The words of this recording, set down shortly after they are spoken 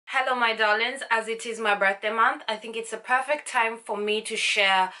Hello my darlings, as it is my birthday month, I think it's a perfect time for me to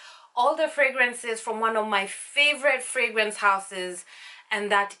share all the fragrances from one of my favorite fragrance houses,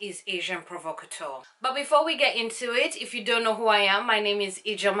 and that is Eau Provocateur. But before we get into it, if you don't know who I am, my name is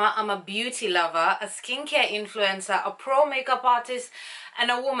Ijeoma. I'm a beauty lover, a skincare influencer, a pro makeup artist,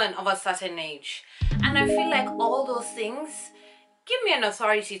 and a woman of a certain age. And I feel like all those things give me an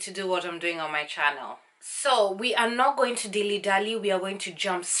authority to do what I'm doing on my channel. So we are not going to dilly-dally, we are going to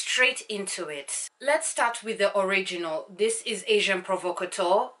jump straight into it. Let's start with the original. This is Eau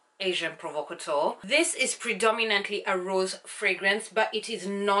Provocateur. This is predominantly a rose fragrance, but it is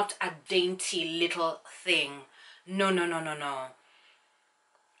not a dainty little thing. No.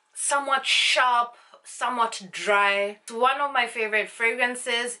 Somewhat sharp, somewhat dry. It's one of my favorite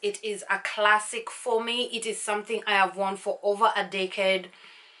fragrances. It is a classic for me. It is something I have worn for over a decade.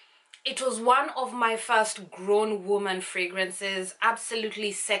 It was one of my first grown woman fragrances.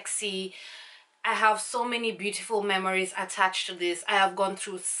 Absolutely sexy. I have so many beautiful memories attached to this. I have gone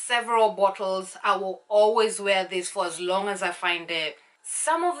through several bottles. I will always wear this for as long as I find it.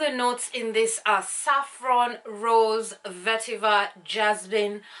 Some of the notes in this are saffron, rose, vetiver,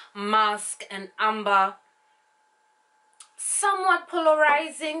 jasmine, musk, and amber. Somewhat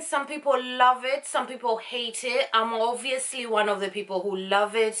polarizing. Some people love it, some people hate it. I'm obviously one of the people who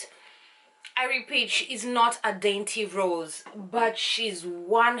love it. I repeat, she is not a dainty rose, but she's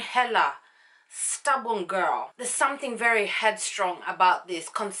one hella stubborn girl. There's something very headstrong about this,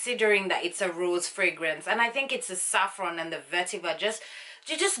 considering that it's a rose fragrance, and I think it's the saffron and the vetiver just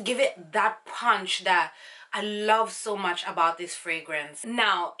give it that punch that I love so much about this fragrance.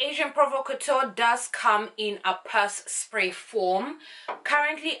 Now, Eau Provocateur does come in a purse spray form.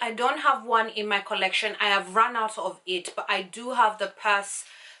 Currently, I don't have one in my collection. I have run out of it, but I do have the purse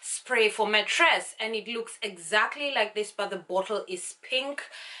spray for Maitresse, and it looks exactly like this, but the bottle is pink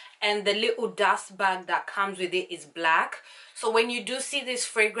and the little dust bag that comes with it is black. So when you do see this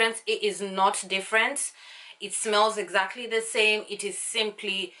fragrance, it is not different. It smells exactly the same. It is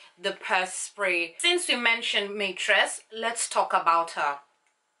simply the purse spray. Since we mentioned Maitresse, let's talk about her.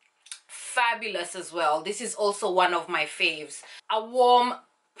 Fabulous as well. This is also one of my faves. A warm,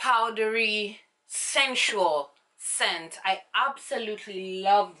 powdery, sensual scent. I absolutely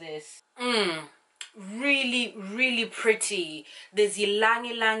love this. Really pretty. There's ylang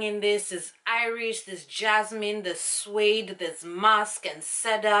ylang in this, there's iris, there's jasmine, there's suede, there's musk and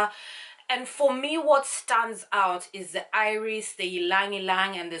cedar. And for me, what stands out is the iris, the ylang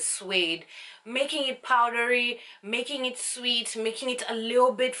ylang, and the suede, making it powdery, making it sweet, making it a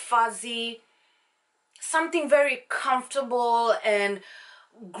little bit fuzzy. Something very comfortable and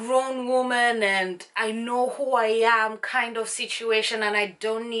grown woman, and I know who I am kind of situation, and I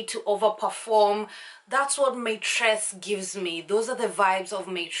don't need to overperform. That's what Maitresse gives me. Those are the vibes of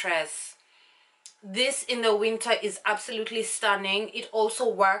Maitresse. This in the winter is absolutely stunning. It also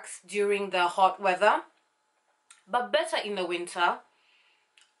works during the hot weather, but better in the winter.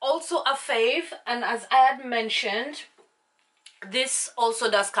 Also a fave, and as I had mentioned, this also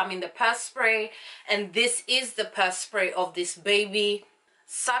does come in the purse spray, and this is the purse spray of this baby.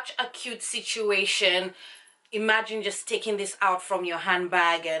 Such a cute situation. Imagine just taking this out from your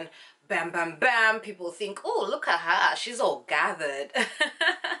handbag and bam bam bam, people think, oh, look at her, she's all gathered.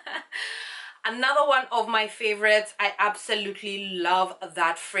 Another one of my favorites. I absolutely love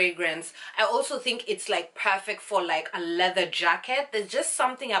that fragrance. I also think it's like perfect for like a leather jacket. There's just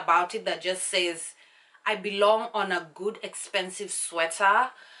something about it that just says I belong on a good expensive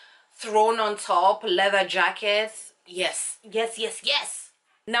sweater thrown on top, leather jackets. Yes.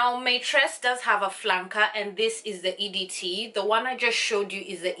 Now, Maitresse does have a flanker, and this is the EDT. The one I just showed you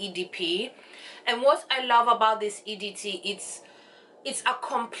is the EDP. And what I love about this EDT, it's a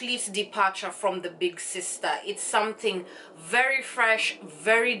complete departure from the big sister. It's something very fresh,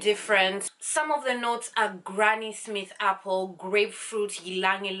 very different. Some of the notes are Granny Smith apple, grapefruit,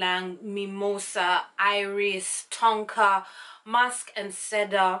 ylang ylang, mimosa, iris, tonka, musk, and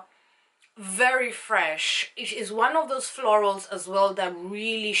cedar. Very fresh. It is one of those florals as well that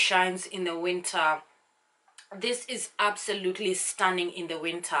really shines in the winter. This is absolutely stunning in the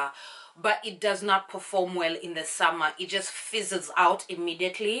winter, but it does not perform well in the summer. It just fizzles out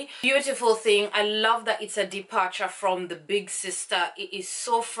immediately. Beautiful thing. I love that it's a departure from the big sister. It is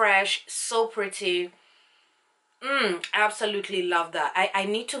so fresh, so pretty. I absolutely love that. I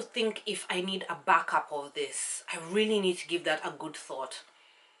need to think if I need a backup of this. I really need to give that a good thought.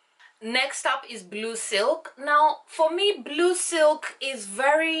 Next up is Blue Silk. Now, for me, Blue Silk is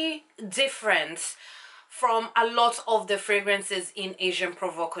very different from a lot of the fragrances in Eau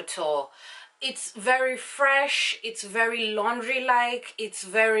Provocateur. It's very fresh, it's very laundry-like, it's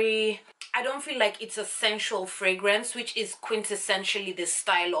very... I don't feel like it's a sensual fragrance, which is quintessentially the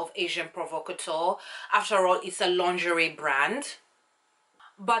style of Asian Provocateur. After all, it's a lingerie brand.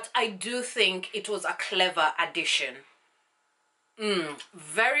 But I do think it was a clever addition.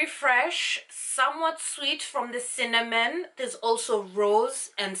 Very fresh, somewhat sweet from the cinnamon. There's also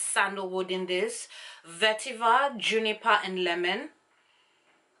rose and sandalwood in this. Vetiver, juniper, and lemon.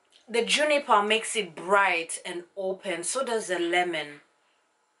 The juniper makes it bright and open, so does the lemon.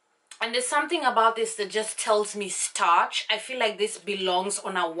 And there's something about this that just tells me starch. I feel like this belongs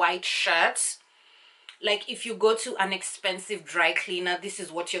on a white shirt. Like if you go to an expensive dry cleaner, this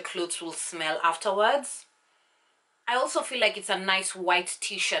is what your clothes will smell afterwards. I also feel like it's a nice white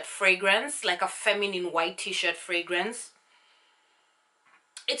t-shirt fragrance, like a feminine white t-shirt fragrance.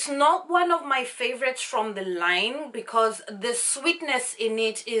 It's not one of my favorites from the line because the sweetness in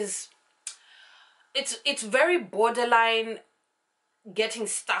it is... It's very borderline getting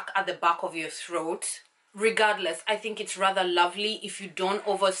stuck at the back of your throat. Regardless, I think it's rather lovely if you don't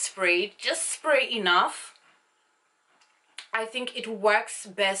overspray it. Just spray enough. I think it works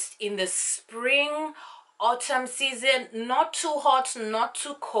best in the spring, autumn season. Not too hot, not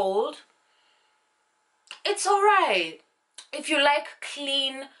too cold. It's alright. If you like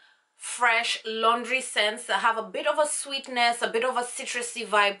clean, fresh laundry scents that have a bit of a sweetness, a bit of a citrusy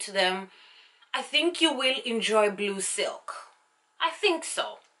vibe to them, I think you will enjoy Blue Silk. I think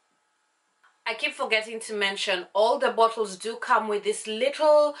so. I keep forgetting to mention all the bottles do come with this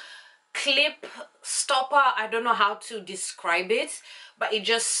little clip stopper. I don't know how to describe it, but it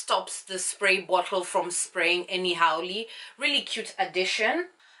just stops the spray bottle from spraying anyhowly. Really cute addition.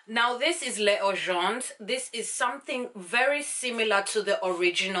 Now this is Les Urgentes. This is something very similar to the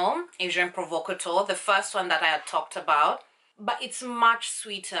original Asian Provocateur, the first one that I had talked about. But it's much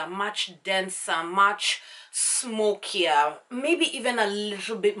sweeter, much denser, much smokier, maybe even a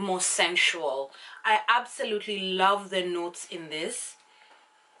little bit more sensual. I absolutely love the notes in this.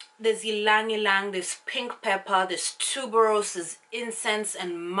 There's ylang ylang, there's pink pepper, there's tuberose, there's incense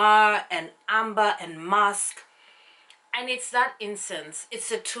and myrrh and amber and musk. And it's that incense, it's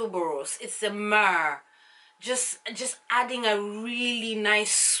the tuberose, it's the myrrh. Just adding a really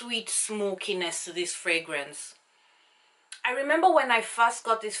nice sweet smokiness to this fragrance. I remember when I first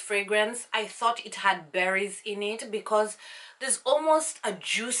got this fragrance, I thought it had berries in it because there's almost a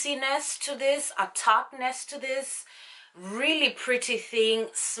juiciness to this, a tartness to this. Really pretty thing,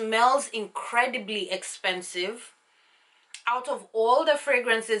 smells incredibly expensive. Out of all the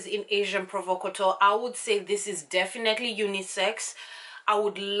fragrances in Asian Provocateur, I would say this is definitely unisex. I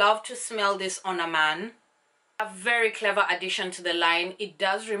would love to smell this on a man. A very clever addition to the line. It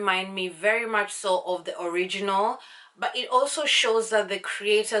does remind me very much so of the original. But it also shows that the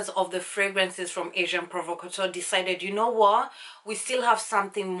creators of the fragrances from Asian Provocateur decided, you know what? We still have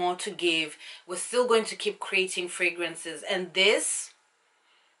something more to give. We're still going to keep creating fragrances. And this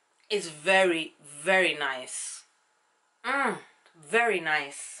is very, very nice. Very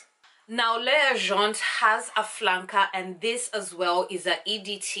nice. Now, Les Urgentes has a flanker, and this as well is a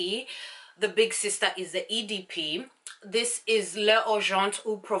EDT. The big sister is the EDP. This is Les Urgentes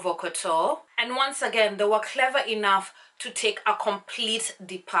Eau Provocateur. And once again, they were clever enough to take a complete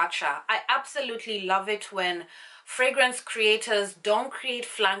departure. I absolutely love it when fragrance creators don't create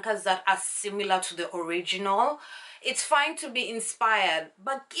flankers that are similar to the original. It's fine to be inspired,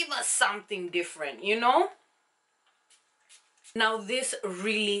 but give us something different, you know? Now this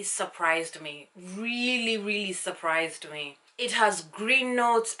really surprised me. Really surprised me. It has green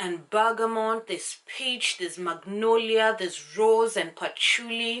notes and bergamot, there's peach, there's magnolia, there's rose and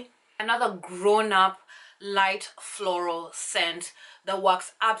patchouli. Another grown-up light floral scent that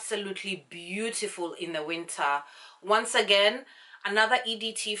works absolutely beautiful in the winter. Once again, another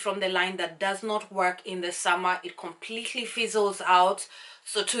EDT from the line that does not work in the summer. It completely fizzles out.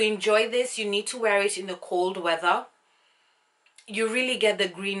 So to enjoy this, you need to wear it in the cold weather. You really get the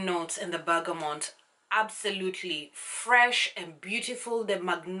green notes and the bergamot. Absolutely fresh and beautiful. The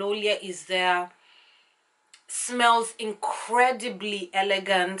magnolia is there. Smells incredibly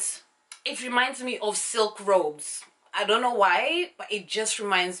elegant. It reminds me of silk robes. I don't know why, but it just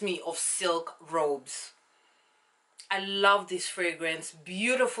reminds me of silk robes. I love this fragrance.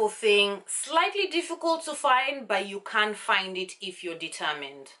 Beautiful thing. Slightly difficult to find, but you can find it if you're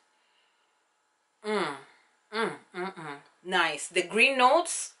determined. Nice. The green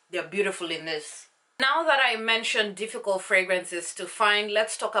notes, they're beautiful in this. Now that I mentioned difficult fragrances to find,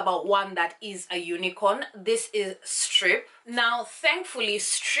 let's talk about one that is a unicorn. This is Strip. Now, thankfully,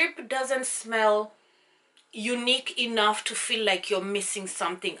 Strip doesn't smell unique enough to feel like you're missing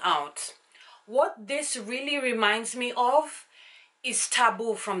something out. What this really reminds me of is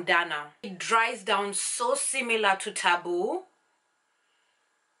Taboo from Dana. It dries down so similar to Taboo.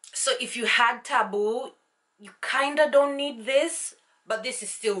 So if you had Taboo, you kinda don't need this, but this is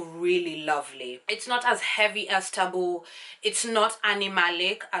still really lovely. It's not as heavy as Taboo. It's not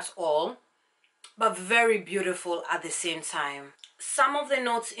animalic at all, but very beautiful at the same time. Some of the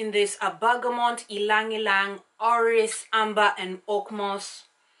notes in this are bergamot, ylang ylang, orris, amber, and oak moss.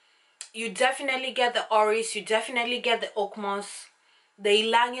 You definitely get the orris, you definitely get the oak moss. The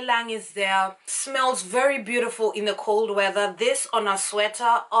ylang ylang is there. Smells very beautiful in the cold weather. This on a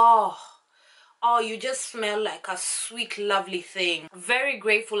sweater, oh, you just smell like a sweet, lovely thing. Very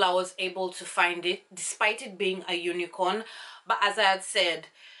grateful I was able to find it, despite it being a unicorn. But as I had said,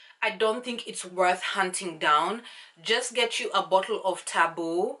 I don't think it's worth hunting down. Just get you a bottle of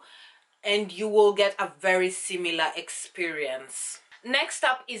Taboo and you will get a very similar experience. Next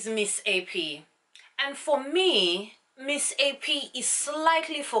up is Miss AP. And for me, Miss AP is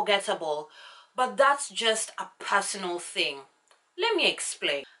slightly forgettable, but that's just a personal thing. Let me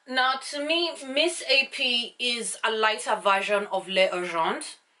explain. Now, to me, Miss AP is a lighter version of Les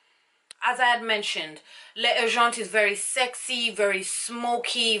Urgentes. As I had mentioned, Les Urgentes is very sexy, very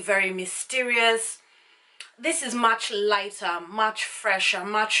smoky, very mysterious. This is much lighter, much fresher,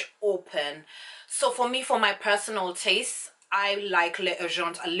 much open. So for me, for my personal taste, I like Les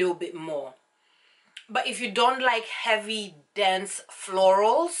Urgentes a little bit more. But if you don't like heavy, dense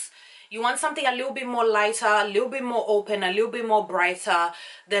florals, you want something a little bit more lighter, a little bit more open, a little bit more brighter,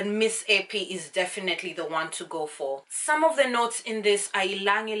 then Miss AP is definitely the one to go for. Some of the notes in this are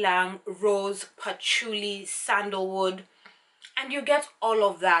ylang ylang, rose, patchouli, sandalwood, and you get all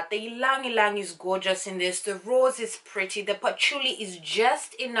of that. The ylang ylang is gorgeous in this, the rose is pretty, the patchouli is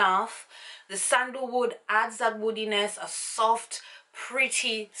just enough, the sandalwood adds that woodiness, a soft,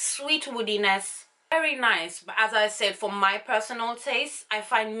 pretty, sweet woodiness. Very nice, but as I said, for my personal taste, I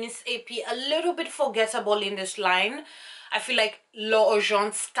find Miss AP a little bit forgettable in this line. I feel like Les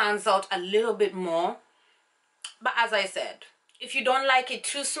Urgentes stands out a little bit more. But as I said, if you don't like it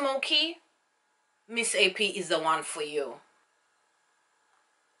too smoky, Miss AP is the one for you.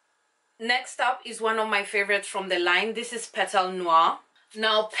 Next up is one of my favorites from the line. This is Petale Noir.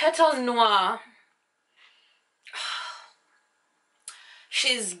 Now, Petale Noir,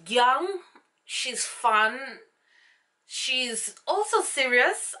 she's young, she's fun, she's also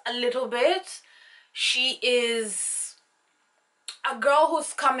serious a little bit. She is a girl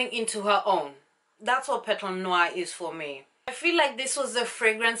who's coming into her own. That's what Petale Noir is for me. I feel like this was the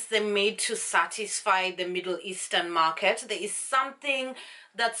fragrance they made to satisfy the Middle Eastern market. There is something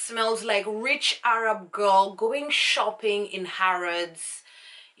that smells like rich Arab girl going shopping in Harrods.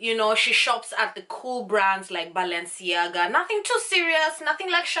 You know, she shops at the cool brands like Balenciaga. Nothing too serious,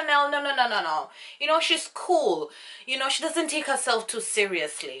 nothing like Chanel. No. You know, she's cool. You know, she doesn't take herself too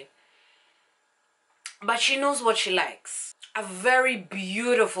seriously. But she knows what she likes. A very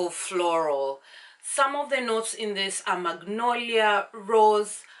beautiful floral. Some of the notes in this are magnolia,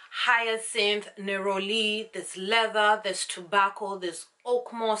 rose, hyacinth, neroli, there's leather, there's tobacco, there's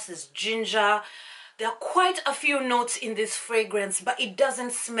oak moss, there's ginger. There are quite a few notes in this fragrance, but it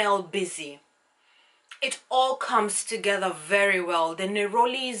doesn't smell busy. It all comes together very well. The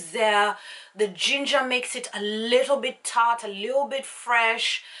neroli is there, the ginger makes it a little bit tart, a little bit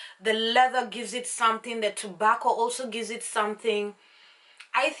fresh. The leather gives it something, the tobacco also gives it something.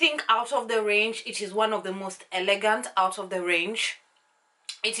 I think out of the range, it is one of the most elegant out of the range.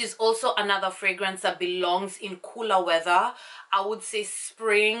 It is also another fragrance that belongs in cooler weather. I would say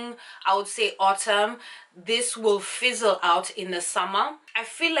spring, I would say autumn. This will fizzle out in the summer. I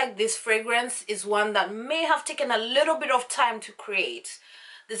feel like this fragrance is one that may have taken a little bit of time to create.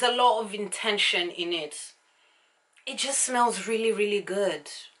 There's a lot of intention in it. It just smells really, really good.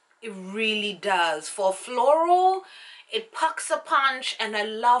 It really does. For floral, it packs a punch, and I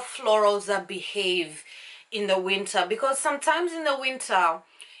love florals that behave in the winter, because sometimes in the winter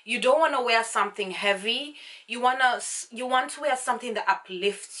you don't want to wear something heavy. You want to wear something that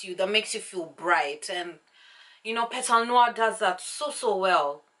uplifts you, that makes you feel bright, and you know, Petale Noir does that so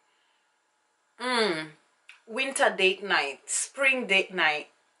well. Winter date night, spring date night,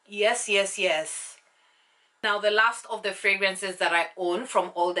 yes. Now, the last of the fragrances that I own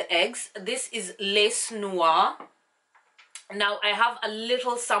from all the eggs, this is Lace Noir. Now, I have a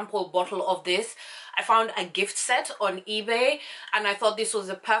little sample bottle of this. I found a gift set on eBay, and I thought this was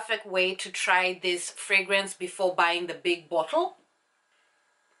the perfect way to try this fragrance before buying the big bottle.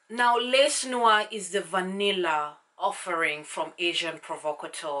 Now, Lace Noir is the vanilla offering from Eau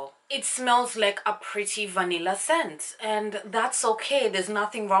Provocateur. It smells like a pretty vanilla scent, and that's okay. There's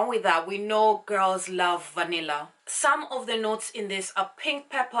nothing wrong with that. We know girls love vanilla. Some of the notes in this are pink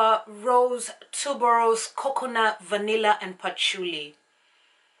pepper, rose, tuberose, coconut, vanilla, and patchouli.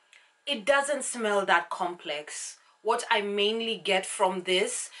 It doesn't smell that complex. What I mainly get from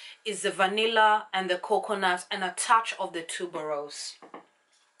this is the vanilla and the coconut and a touch of the tuberose.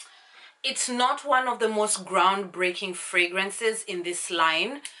 It's not one of the most groundbreaking fragrances in this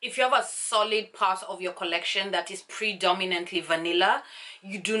line. If you have a solid part of your collection that is predominantly vanilla,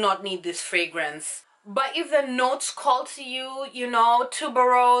 you do not need this fragrance. But if the notes call to you, you know,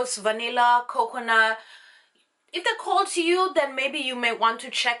 tuberose, vanilla, coconut, if they call to you, then maybe you may want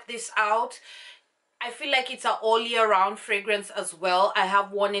to check this out. I feel like it's an all year round fragrance as well. I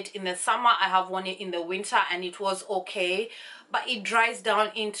have worn it in the summer, I have worn it in the winter, and it was okay. But it dries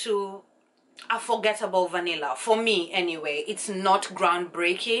down into a forgettable vanilla for me anyway. It's not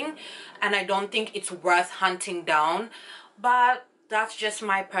groundbreaking, and I don't think it's worth hunting down, but that's just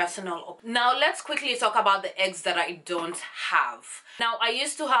my personal opinion. Now let's quickly talk about the eggs that I don't have. Now I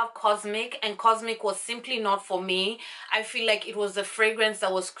used to have Cosmic, and Cosmic was simply not for me. I feel like it was a fragrance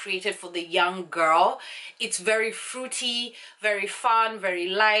that was created for the young girl. It's very fruity, very fun, very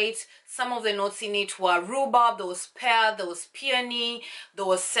light. Some of the notes in it were rhubarb, there was pear, there was peony, there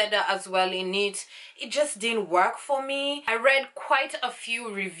was cedar as well in it. It just didn't work for me. I read quite a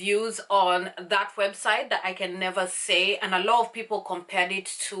few reviews on that website that I can never say, and a lot of people compared it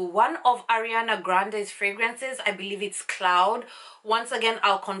to one of Ariana Grande's fragrances. I believe it's Cloud. Once again,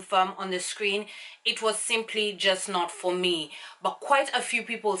 I'll confirm on the screen. It was simply just not for me, but quite a few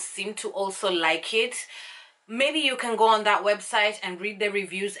people seem to also like it. Maybe you can go on that website and read the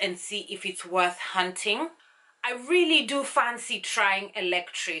reviews and see if it's worth hunting. I really do fancy trying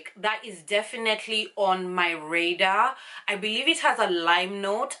Electric. That is definitely on my radar. I believe it has a lime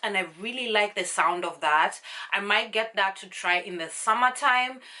note, and I really like the sound of that. I might get that to try in the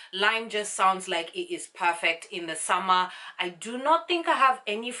summertime. Lime just sounds like it is perfect in the summer. I do not think I have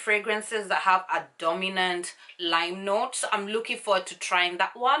any fragrances that have a dominant lime note, so I'm looking forward to trying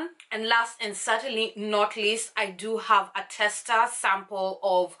that one. And last and certainly not least, I do have a tester sample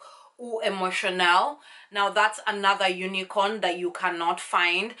of Eau Emotionelle. Now that's another unicorn that you cannot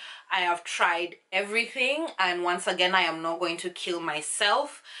find. I have tried everything, and once again I am not going to kill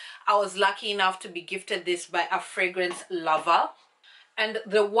myself. I was lucky enough to be gifted this by a fragrance lover, and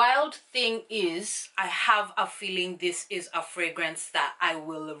the wild thing is I have a feeling this is a fragrance that I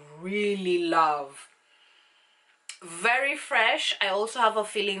will really love. Very fresh. I also have a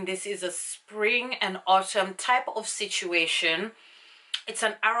feeling this is a spring and autumn type of situation. It's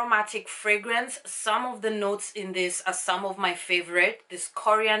an aromatic fragrance. Some of the notes in this are some of my favorite. There's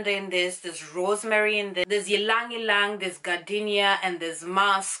coriander in this, there's rosemary in this, there's ylang ylang, there's gardenia, and there's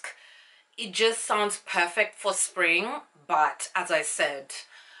musk. It just sounds perfect for spring, but as I said,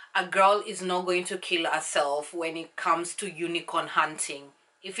 a girl is not going to kill herself when it comes to unicorn hunting.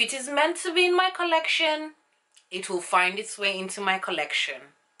 If it is meant to be in my collection, it will find its way into my collection.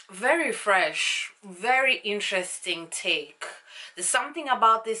 Very fresh, very interesting take. There's something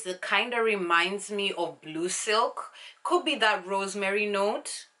about this that kind of reminds me of Blue Silk. Could be that rosemary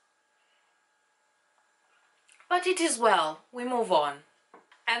note. But it is well. We move on.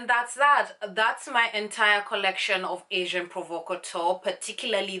 And that's that. That's my entire collection of Eau Provocateur,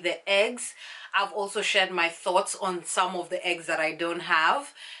 particularly the eggs. I've also shared my thoughts on some of the eggs that I don't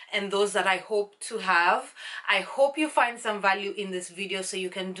have and those that I hope to have. I hope you find some value in this video so you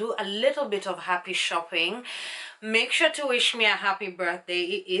can do a little bit of happy shopping. Make sure to wish me a happy birthday.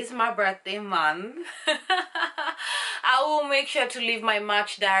 It is my birthday month. I will make sure to leave my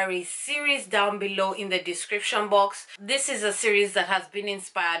March Diary series down below in the description box. This is a series that has been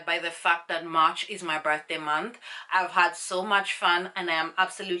inspired by the fact that March is my birthday month. I've had so much fun, and I am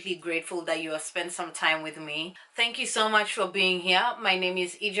absolutely grateful that you have spent some time with me. Thank you so much for being here. My name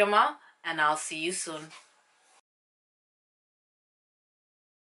is Ijeoma, and I'll see you soon.